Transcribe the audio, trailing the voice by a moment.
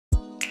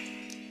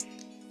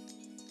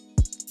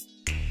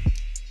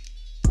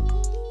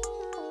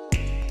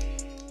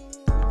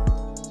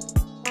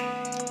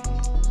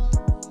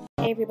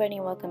everybody,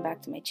 and welcome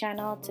back to my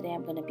channel. Today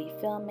I'm going to be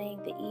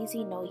filming the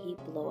Easy No Heat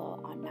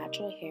Blowout on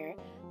Natural Hair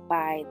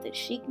by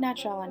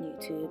TheChicNatural on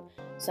YouTube.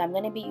 So I'm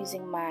going to be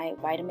using my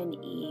vitamin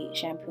E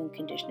shampoo and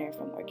conditioner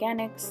from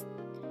Organics,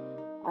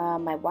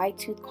 my wide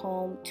tooth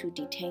comb to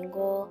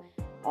detangle,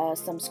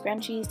 some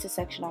scrunchies to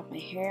section off my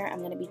hair. I'm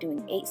going to be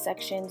doing 8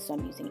 sections, so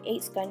I'm using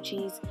 8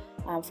 scrunchies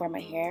for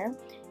my hair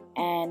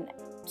and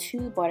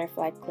 2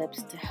 butterfly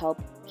clips to help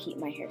keep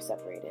my hair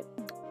separated.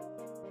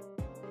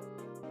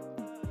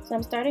 So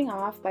I'm starting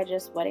off by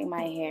just wetting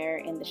my hair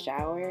in the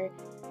shower.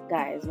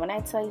 Guys, when I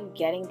tell you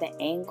getting the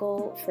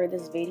angle for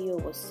this video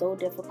was so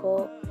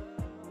difficult.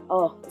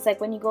 Oh, it's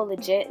like when you go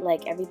legit,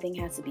 like everything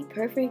has to be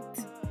perfect.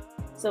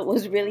 So it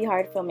was really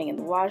hard filming in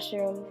the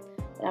washroom.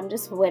 But I'm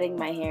just wetting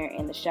my hair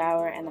in the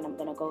shower, and then I'm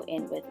gonna go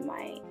in with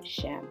my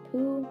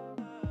shampoo.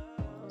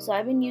 So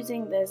I've been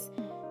using this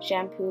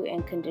shampoo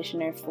and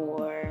conditioner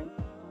for,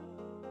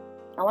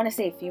 I want to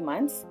say, a few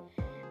months.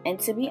 And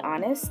to be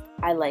honest,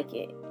 I like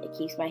it. It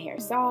keeps my hair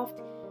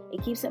soft,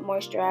 it keeps it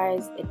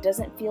moisturized, it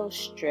doesn't feel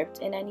stripped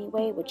in any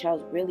way, which I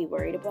was really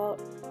worried about.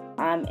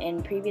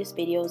 In previous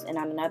videos and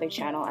on another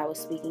channel, I was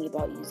speaking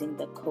about using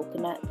the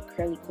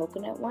curly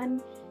coconut one,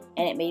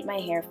 and it made my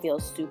hair feel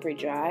super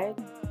dry.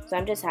 So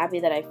I'm just happy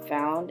that I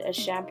found a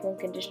shampoo and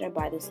conditioner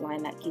by this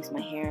line that keeps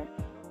my hair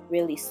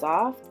really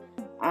soft.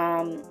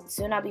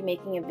 Soon I'll be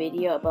making a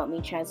video about me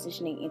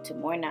transitioning into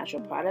more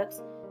natural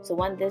products. So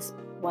when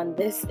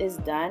this is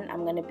done,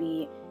 I'm going to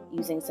be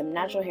using some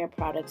natural hair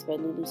products by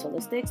Lulu's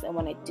Holistics, and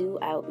when I do,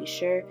 I'll be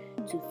sure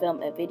to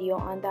film a video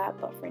on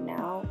that. But for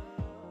now,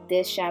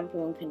 this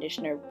shampoo and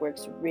conditioner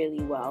works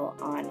really well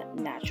on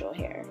natural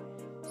hair.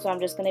 So I'm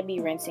just going to be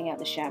rinsing out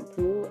the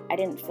shampoo. I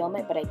didn't film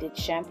it, but I did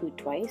shampoo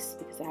twice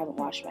because I haven't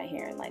washed my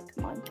hair in like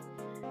a month.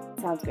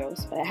 It sounds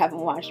gross, but I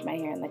haven't washed my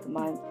hair in like a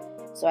month.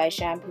 So I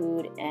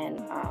shampooed and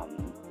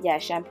I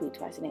shampooed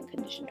twice. I didn't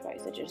condition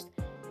twice. I just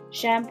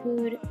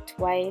shampooed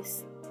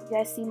twice. You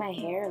guys see my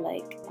hair?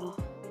 Like, oh,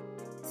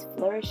 it's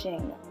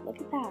flourishing. Look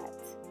at that.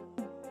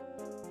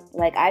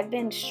 Like, I've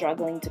been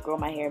struggling to grow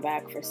my hair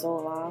back for so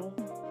long,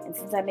 and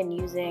since I've been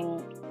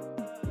using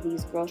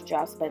these Growth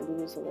Drops by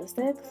Lulu's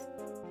Holistics,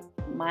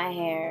 my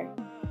hair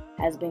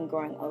has been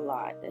growing a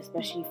lot,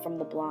 especially from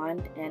the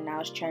blonde, and now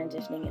it's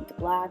transitioning into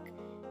black.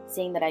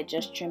 Seeing that I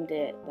just trimmed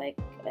it like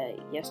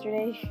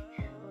yesterday,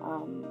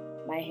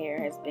 my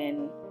hair has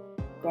been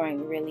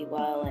growing really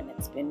well and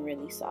it's been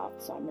really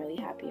soft, so I'm really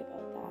happy about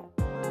that.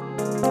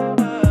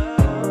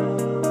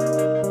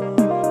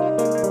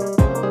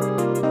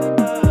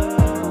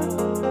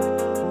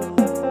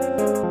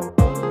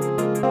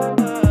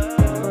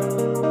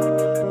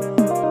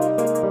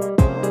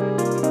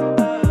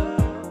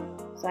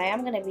 So I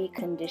am going to be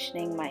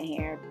conditioning my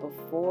hair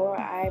before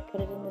I put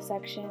it in the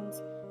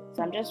sections,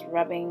 so I'm just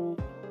rubbing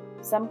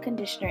some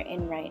conditioner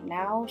in right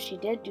now. She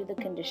did do the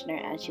conditioner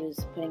as she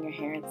was putting her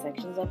hair in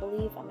sections, I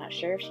believe. I'm not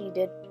sure if she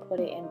did put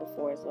it in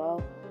before as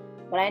well,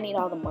 but I need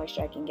all the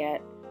moisture I can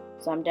get,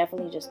 so I'm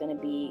definitely just going to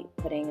be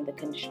putting the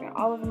conditioner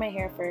all over my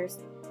hair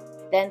first,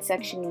 then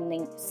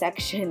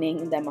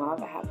sectioning them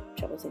off. I have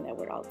trouble saying that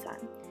word all the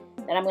time.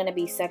 Then I'm going to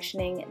be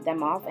sectioning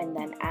them off and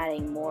then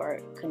adding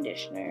more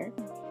conditioner.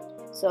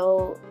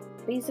 So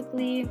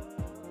basically,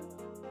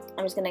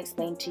 I'm just going to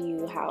explain to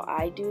you how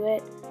I do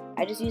it.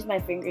 I just use my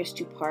fingers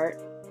to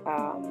part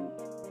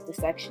the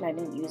section. I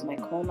didn't use my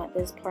comb at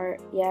this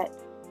part yet.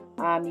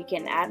 You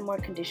can add more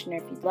conditioner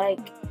if you'd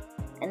like.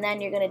 And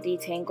then you're going to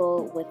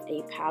detangle with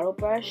a paddle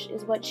brush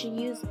is what she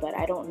used, but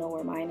I don't know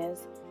where mine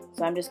is.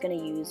 So I'm just going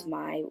to use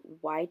my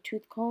wide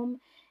tooth comb,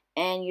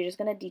 and you're just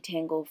going to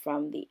detangle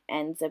from the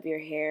ends of your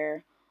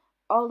hair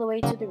all the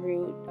way to the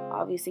root,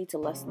 obviously to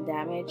lessen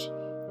damage.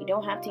 You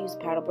don't have to use a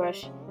paddle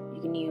brush.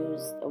 You can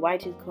use a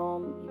wide tooth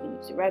comb, you can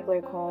use a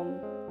regular comb.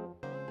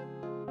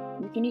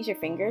 You can use your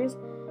fingers,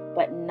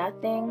 but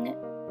nothing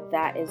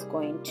that is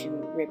going to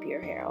rip your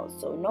hair out.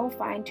 So no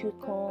fine tooth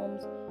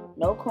combs,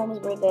 no combs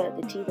where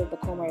the teeth of the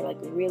comb are like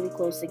really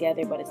close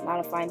together, but it's not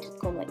a fine tooth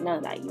comb, like none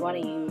of that. You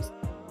want to use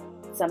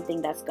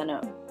something that's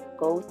gonna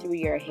go through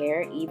your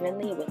hair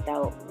evenly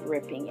without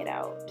ripping it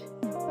out.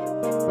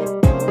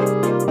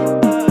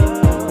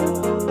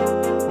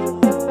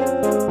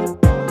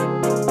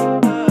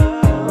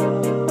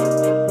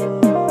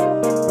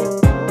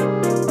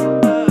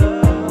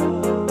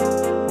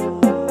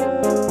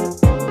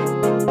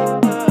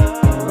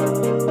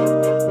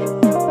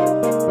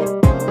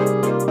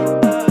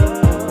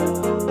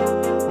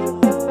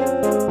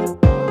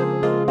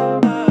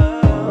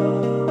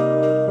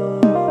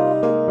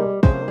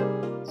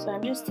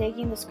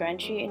 Taking the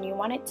scrunchie, and you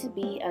want it to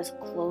be as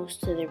close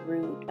to the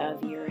root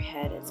of your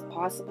head as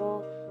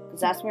possible, because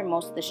that's where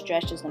most of the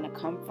stretch is going to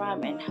come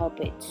from, and help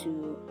it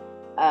to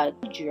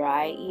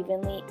dry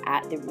evenly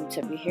at the roots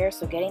of your hair.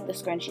 So getting the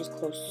scrunchie as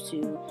close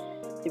to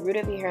the root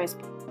of your hair is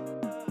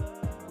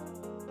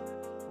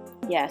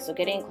so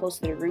getting close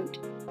to the root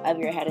of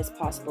your head as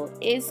possible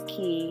is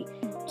key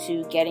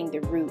to getting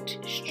the root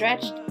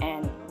stretched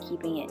and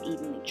keeping it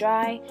evenly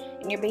dry.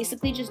 And you're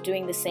basically just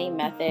doing the same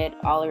method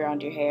all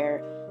around your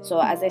hair. So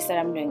as I said,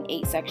 I'm doing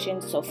 8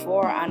 sections, so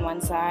 4 on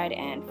one side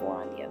and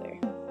 4 on the other.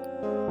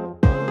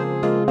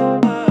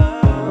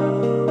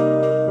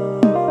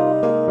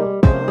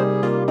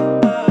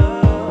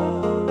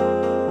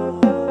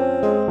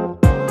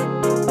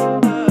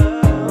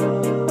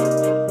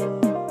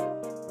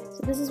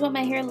 So this is what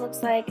my hair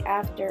looks like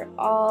after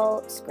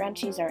all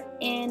scrunchies are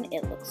in.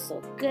 It looks so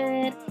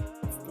good.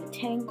 It's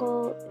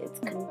detangled, it's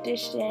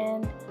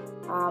conditioned,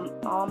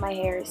 all my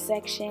hair is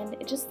sectioned.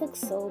 It just looks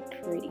so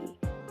pretty.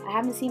 I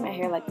haven't seen my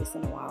hair like this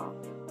in a while.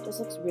 It just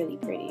looks really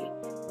pretty.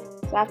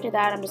 So after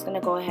that, I'm just going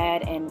to go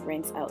ahead and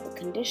rinse out the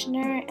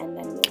conditioner, and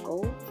then we'll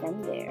go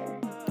from there.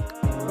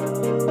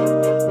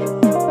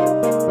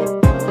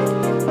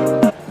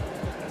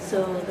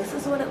 So this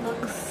is what it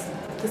looks.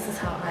 This is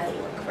how I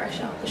look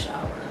fresh out the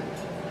shower.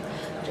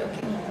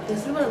 Joking.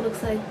 This is what it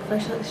looks like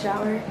fresh out the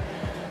shower.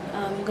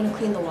 I'm going to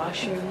clean the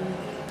washroom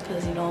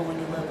because you know when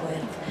you live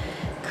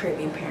with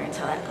Caribbean parents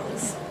how that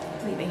goes.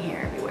 Leaving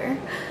hair everywhere.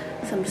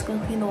 So I'm just going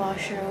to clean the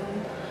washroom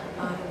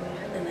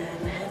and then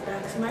head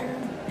back to my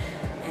room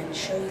and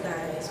show you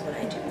guys what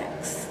I do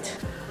next.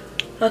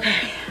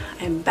 Okay,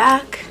 I'm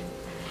back.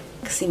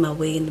 You can see my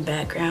wig in the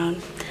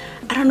background.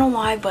 I don't know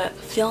why, but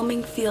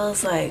filming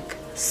feels like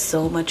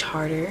so much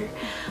harder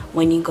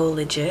when you go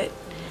legit.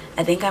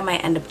 I think I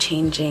might end up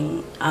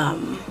changing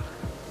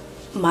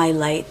my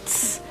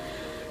lights.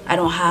 I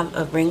don't have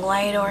a ring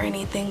light or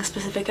anything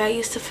specific I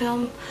used to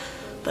film,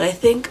 but I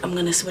think I'm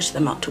gonna switch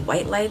them out to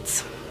white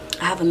lights.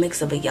 I have a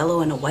mix of a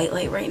yellow and a white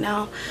light right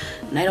now,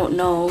 and I don't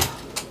know.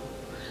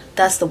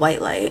 That's the white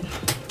light.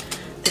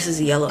 This is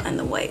the yellow and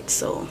the white,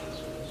 so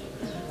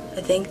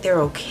I think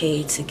they're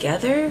okay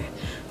together.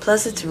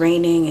 Plus it's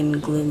raining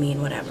and gloomy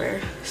and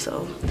whatever,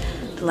 so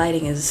the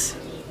lighting is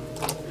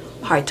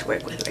hard to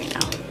work with right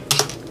now.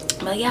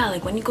 But yeah,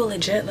 like when you go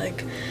legit,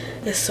 like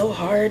it's so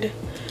hard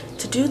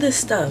to do this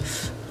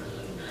stuff.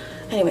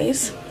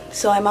 Anyways,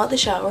 so I'm out the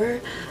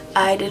shower.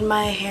 I did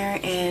my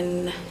hair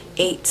in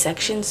 8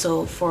 sections,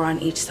 so 4 on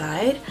each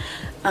side.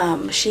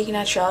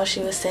 TheChicNatural, she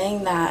was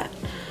saying that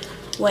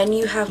when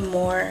you have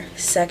more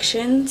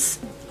sections,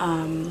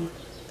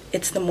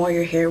 it's the more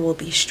your hair will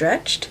be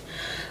stretched.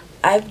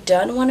 I've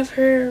done one of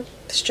her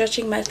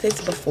stretching methods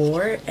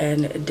before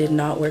and it did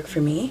not work for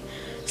me,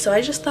 so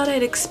I just thought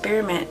I'd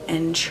experiment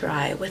and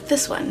try with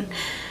this one.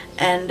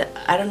 And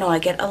I don't know, I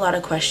get a lot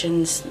of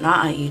questions,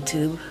 not on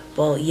YouTube,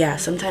 well yeah,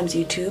 sometimes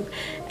YouTube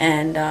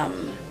and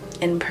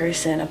in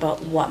person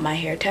about what my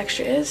hair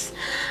texture is.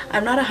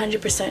 I'm not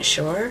 100%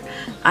 sure.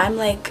 I'm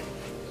like,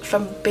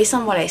 based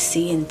on what I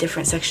see in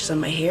different sections of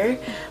my hair,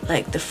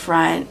 like the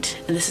front,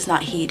 and this is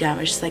not heat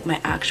damage, it's like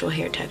my actual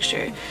hair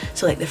texture.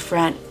 So like the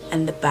front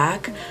and the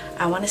back,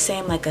 I want to say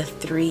I'm like a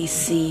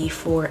 3C,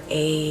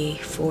 4A,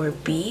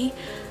 4B.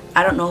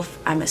 I don't know if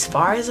I'm as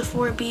far as a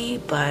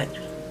 4B, but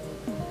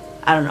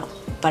I don't know.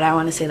 But I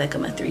want to say like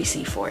I'm a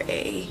 3C,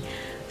 4A,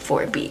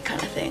 4B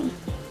kind of thing.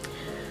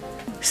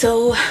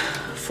 So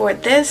for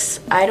this,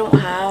 I don't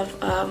have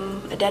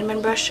a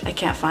Denman brush. I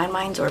can't find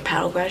mine, or a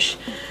paddle brush.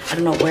 I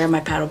don't know where my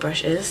paddle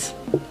brush is.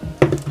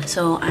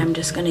 So I'm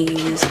just going to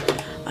use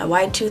my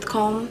wide tooth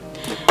comb.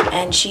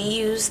 And she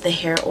used the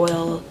hair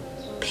oil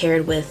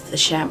paired with the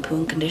shampoo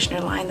and conditioner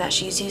line that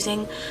she's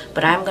using.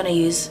 But I'm going to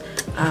use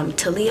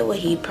Talia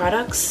Waheed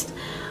products.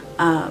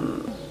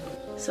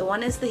 So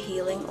one is the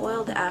healing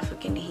oil, the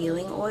African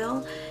healing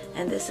oil.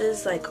 And this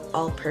is like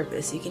all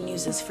purpose. You can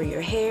use this for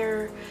your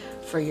hair,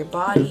 for your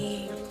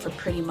body, for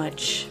pretty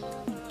much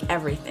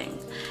everything.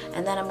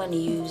 And then I'm going to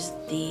use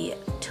the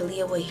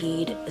Talia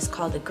Waheed. It's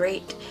called the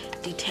Great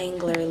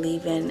Detangler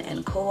Leave-In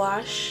and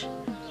Co-Wash.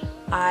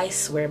 I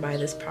swear by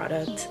this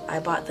product. I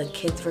bought the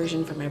kids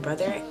version for my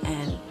brother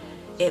and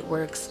it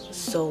works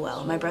so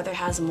well. My brother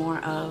has more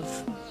of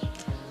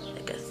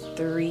like a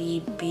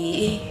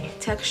 3B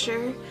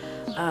texture,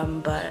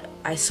 but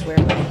I swear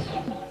by it.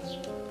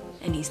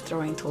 And he's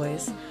throwing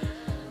toys.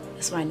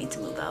 That's why I need to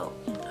move out.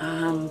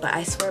 But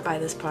I swear by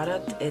this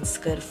product. It's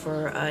good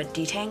for a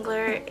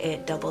detangler.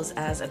 It doubles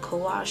as a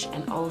co-wash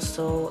and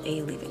also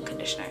a leave-in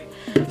conditioner.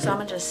 So I'm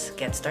gonna just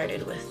get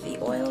started with the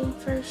oil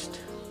first.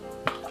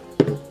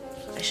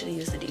 I should have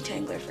used the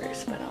detangler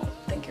first, but I don't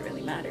think it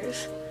really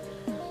matters.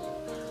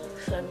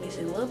 So I'm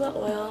using a little bit of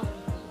oil.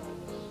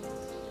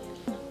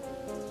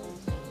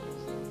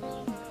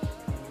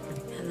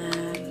 And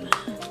then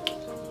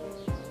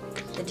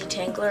the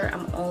detangler,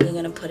 I'm only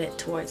going to put it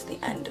towards the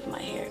end of my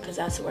hair because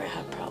that's where I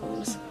have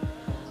problems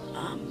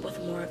with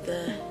more of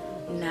the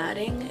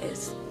knotting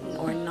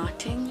or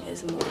knotting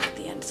is more at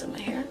the ends of my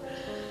hair.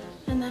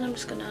 And then I'm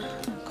just going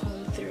to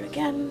comb through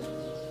again.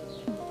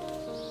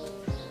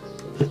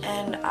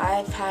 And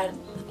I've had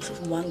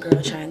one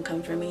girl try and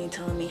come for me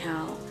telling me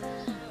how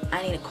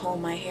I need to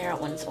comb my hair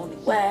out when it's only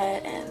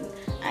wet, and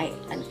I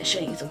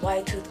shouldn't use a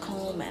wide tooth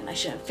comb, and I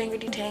shouldn't finger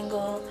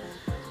detangle.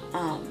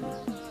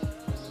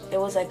 It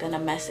was like in a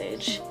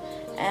message,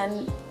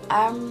 and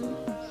I'm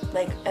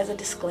like, as a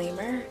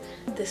disclaimer,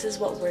 this is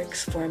what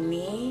works for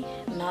me,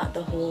 not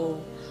the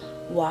whole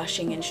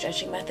washing and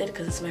stretching method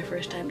because it's my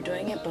first time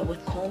doing it, but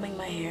with combing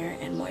my hair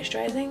and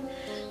moisturizing,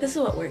 this is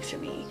what works for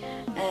me.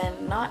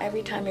 And not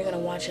every time you're gonna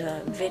watch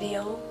a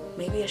video,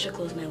 maybe I should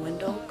close my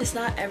window. It's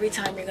not every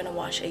time you're gonna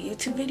watch a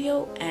YouTube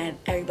video and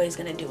everybody's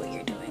gonna do what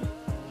you're doing.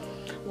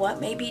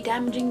 What may be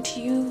damaging to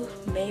you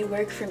may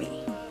work for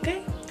me,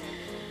 okay?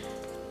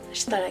 I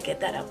just thought I'd get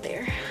that out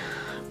there.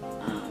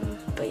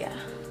 But yeah,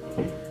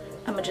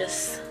 I'm gonna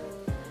just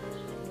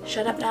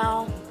shut up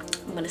now.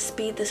 I'm gonna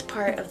speed this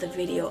part of the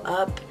video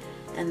up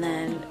and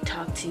then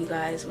talk to you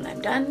guys when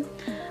I'm done.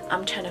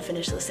 I'm trying to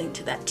finish listening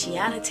to that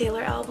Tiana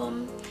Taylor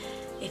album.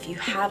 If you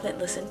haven't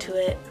listened to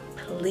it,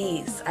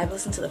 please. I've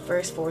listened to the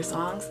first 4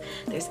 songs.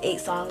 There's 8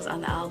 songs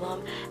on the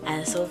album,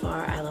 and so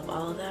far I love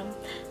all of them.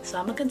 So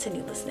I'm gonna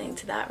continue listening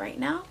to that right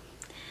now,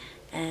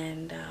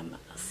 and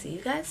I'll see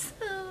you guys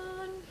soon.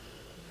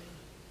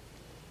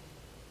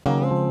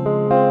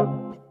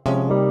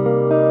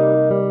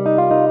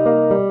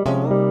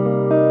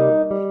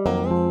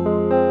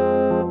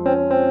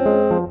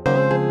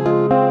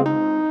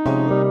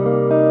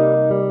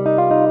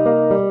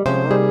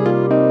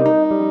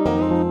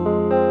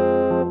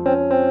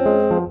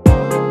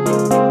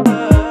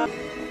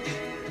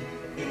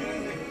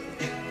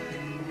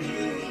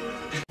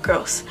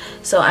 Gross.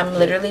 So I'm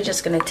literally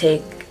just gonna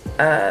take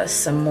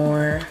some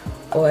more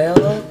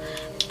oil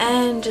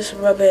and just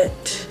rub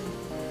it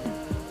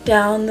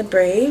down the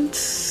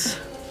braids.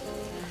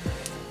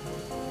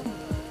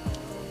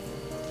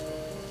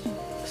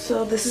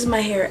 So this is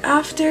my hair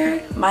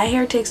after. My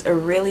hair takes a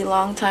really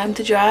long time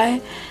to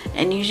dry,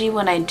 and usually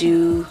when I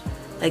do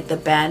like the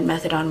band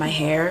method on my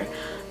hair,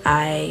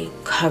 I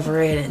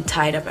cover it and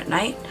tie it up at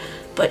night.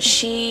 But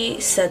she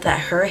said that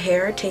her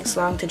hair takes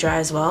long to dry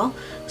as well,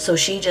 so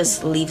she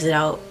just leaves it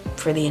out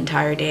for the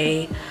entire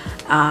day.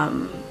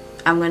 I'm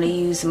gonna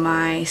use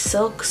my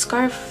silk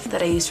scarf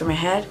that I use for my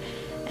head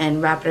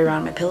and wrap it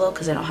around my pillow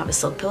because I don't have a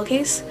silk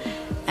pillowcase,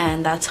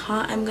 and that's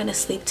how I'm gonna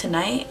sleep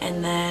tonight.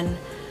 And then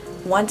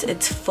once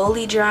it's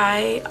fully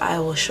dry, I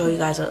will show you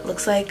guys what it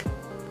looks like.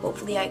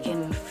 Hopefully I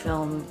can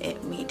film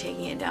me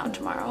taking it down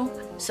tomorrow.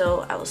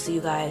 So I will see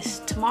you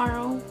guys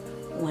tomorrow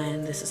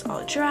when this is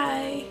all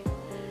dry.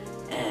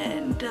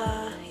 And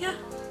yeah,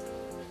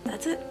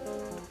 that's it.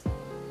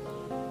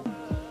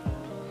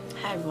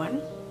 Hi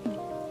everyone.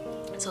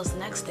 So it's the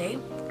next day.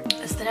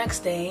 It's the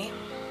next day.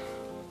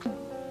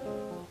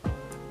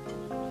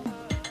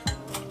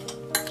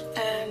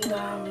 And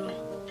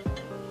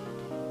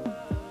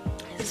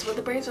this is what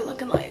the braids are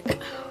looking like.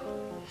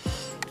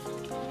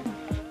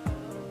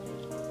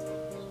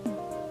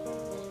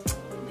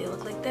 They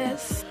look like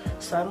this.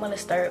 So I'm gonna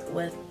start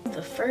with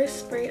the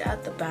first braid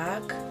at the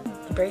back.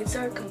 The braids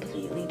are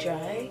completely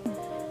dry.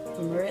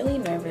 I'm really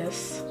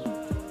nervous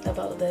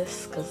about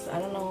this because I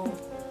don't know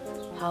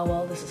how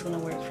well this is gonna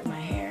work for my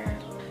hair.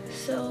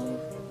 So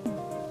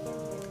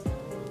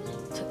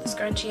took the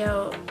scrunchie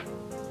out.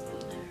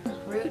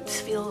 Roots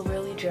feel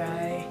really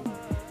dry.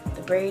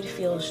 The braid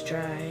feels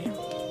dry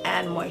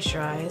and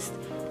moisturized.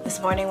 This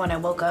morning when I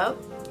woke up,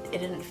 it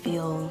didn't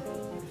feel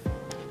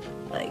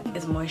like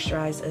as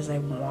moisturized as I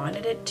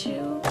wanted it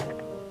to.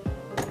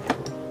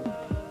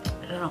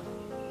 I don't know.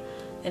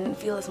 It didn't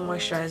feel as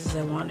moisturized as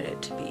I wanted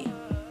it to be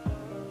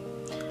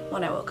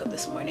when I woke up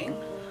this morning.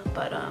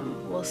 But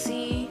we'll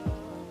see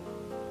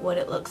what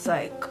it looks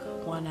like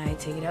when I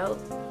take it out.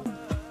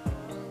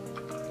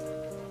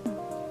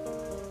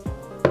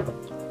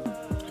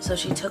 So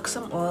she took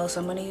some oil, so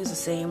I'm going to use the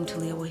same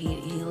Talia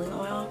healing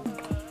oil.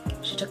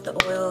 She took the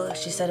oil,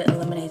 she said it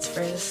eliminates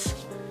frizz.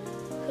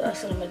 So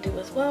that's what I'm going to do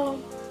as well.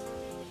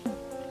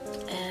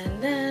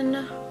 And then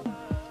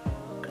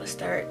I'm going to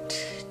start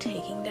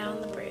taking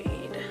down the braid.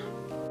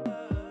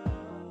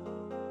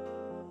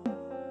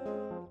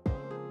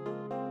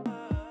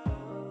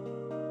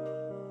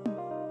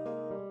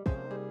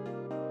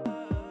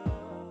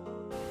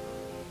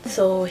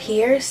 So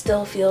here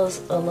still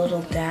feels a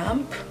little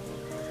damp.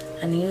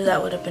 I knew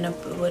that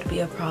would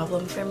be a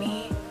problem for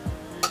me.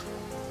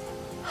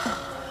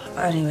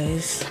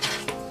 Anyways,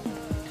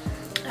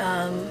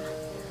 and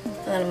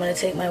then I'm gonna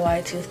take my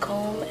wide tooth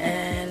comb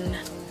and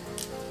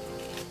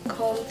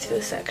comb through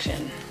the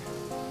section.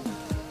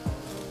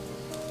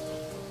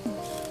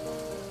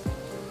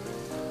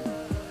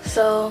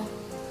 So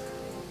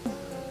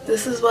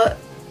this is what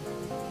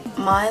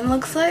mine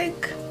looks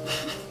like.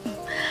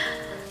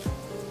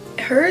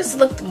 Hers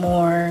looked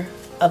more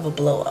of a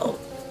blowout.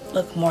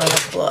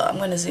 I'm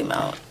gonna zoom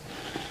out.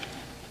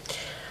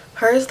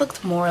 Hers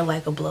looked more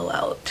like a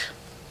blowout.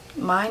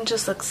 Mine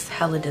just looks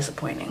hella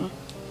disappointing.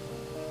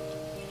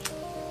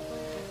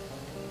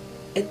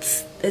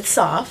 It's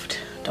soft.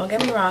 Don't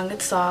get me wrong,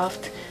 it's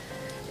soft.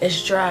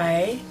 It's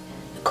dry.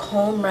 The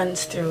comb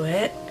runs through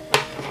it.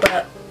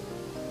 But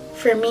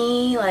for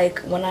me, like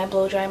when I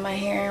blow dry my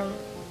hair,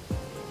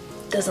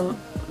 it doesn't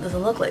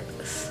look like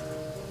this.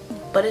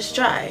 But it's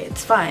dry,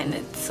 it's fine,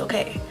 it's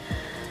okay.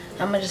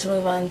 I'm gonna just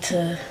move on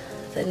to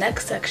the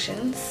next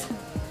sections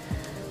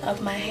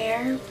of my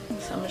hair.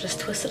 So I'm gonna just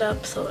twist it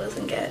up so it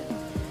doesn't get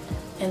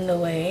in the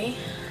way.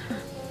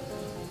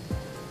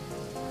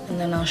 and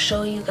then I'll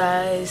show you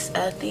guys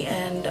at the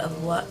end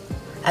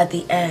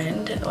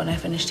when I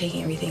finish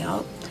taking everything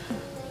out,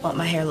 what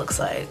my hair looks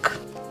like.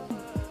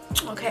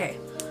 Okay,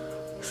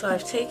 so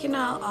I've taken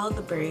out all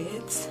the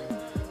braids,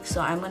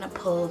 so I'm gonna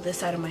pull this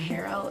side of my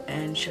hair out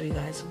and show you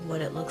guys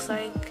what it looks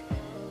like.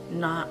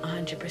 Not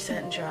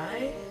 100%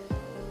 dry.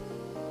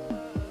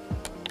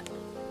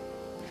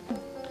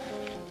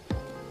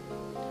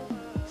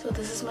 So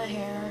this is my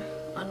hair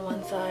on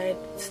one side.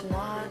 It's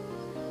not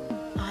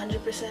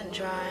 100%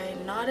 dry,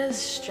 not as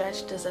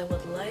stretched as I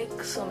would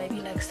like, so maybe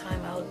next time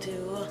I'll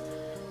do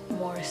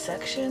more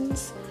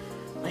sections.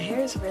 My hair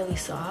is really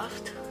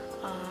soft.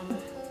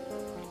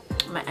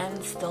 My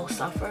ends still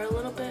suffer a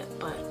little bit,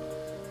 but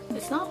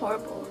it's not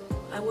horrible.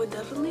 I would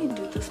definitely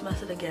do this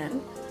method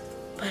again.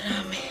 But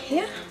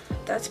yeah,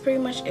 that's pretty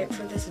much it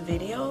for this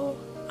video.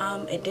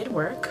 It did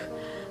work.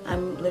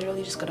 I'm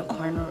literally just gonna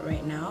corner it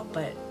right now,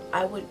 but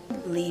I would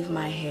leave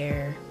my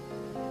hair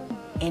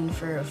in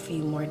for a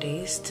few more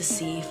days to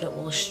see if it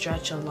will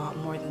stretch a lot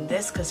more than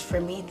this, because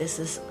for me this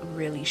is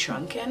really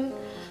shrunken.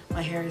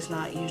 My hair is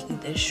not usually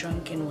this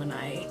shrunken when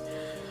I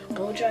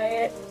blow dry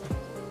it,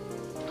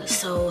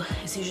 so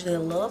it's usually a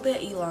little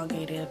bit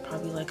elongated,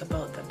 probably like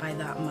about by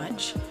that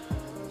much.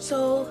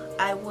 So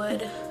I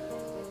would,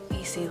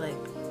 you see, like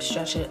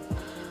stretch it.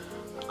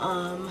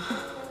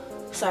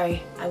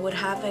 Sorry, I would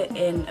have it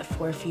in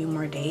for a few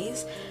more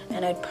days,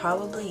 and I'd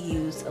probably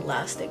use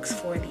elastics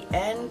for the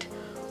end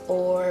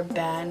or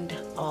band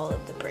all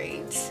of the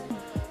braids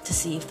to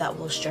see if that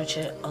will stretch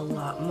it a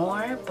lot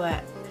more.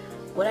 But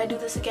would I do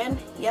this again?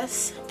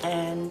 Yes.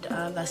 And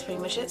that's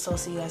pretty much it, so I'll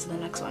see you guys in the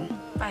next one.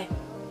 Bye.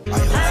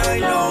 I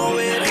know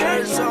it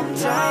hurts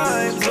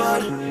sometimes,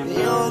 but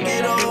you'll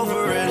get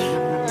over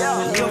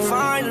it. You'll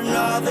find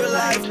another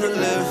life to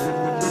live.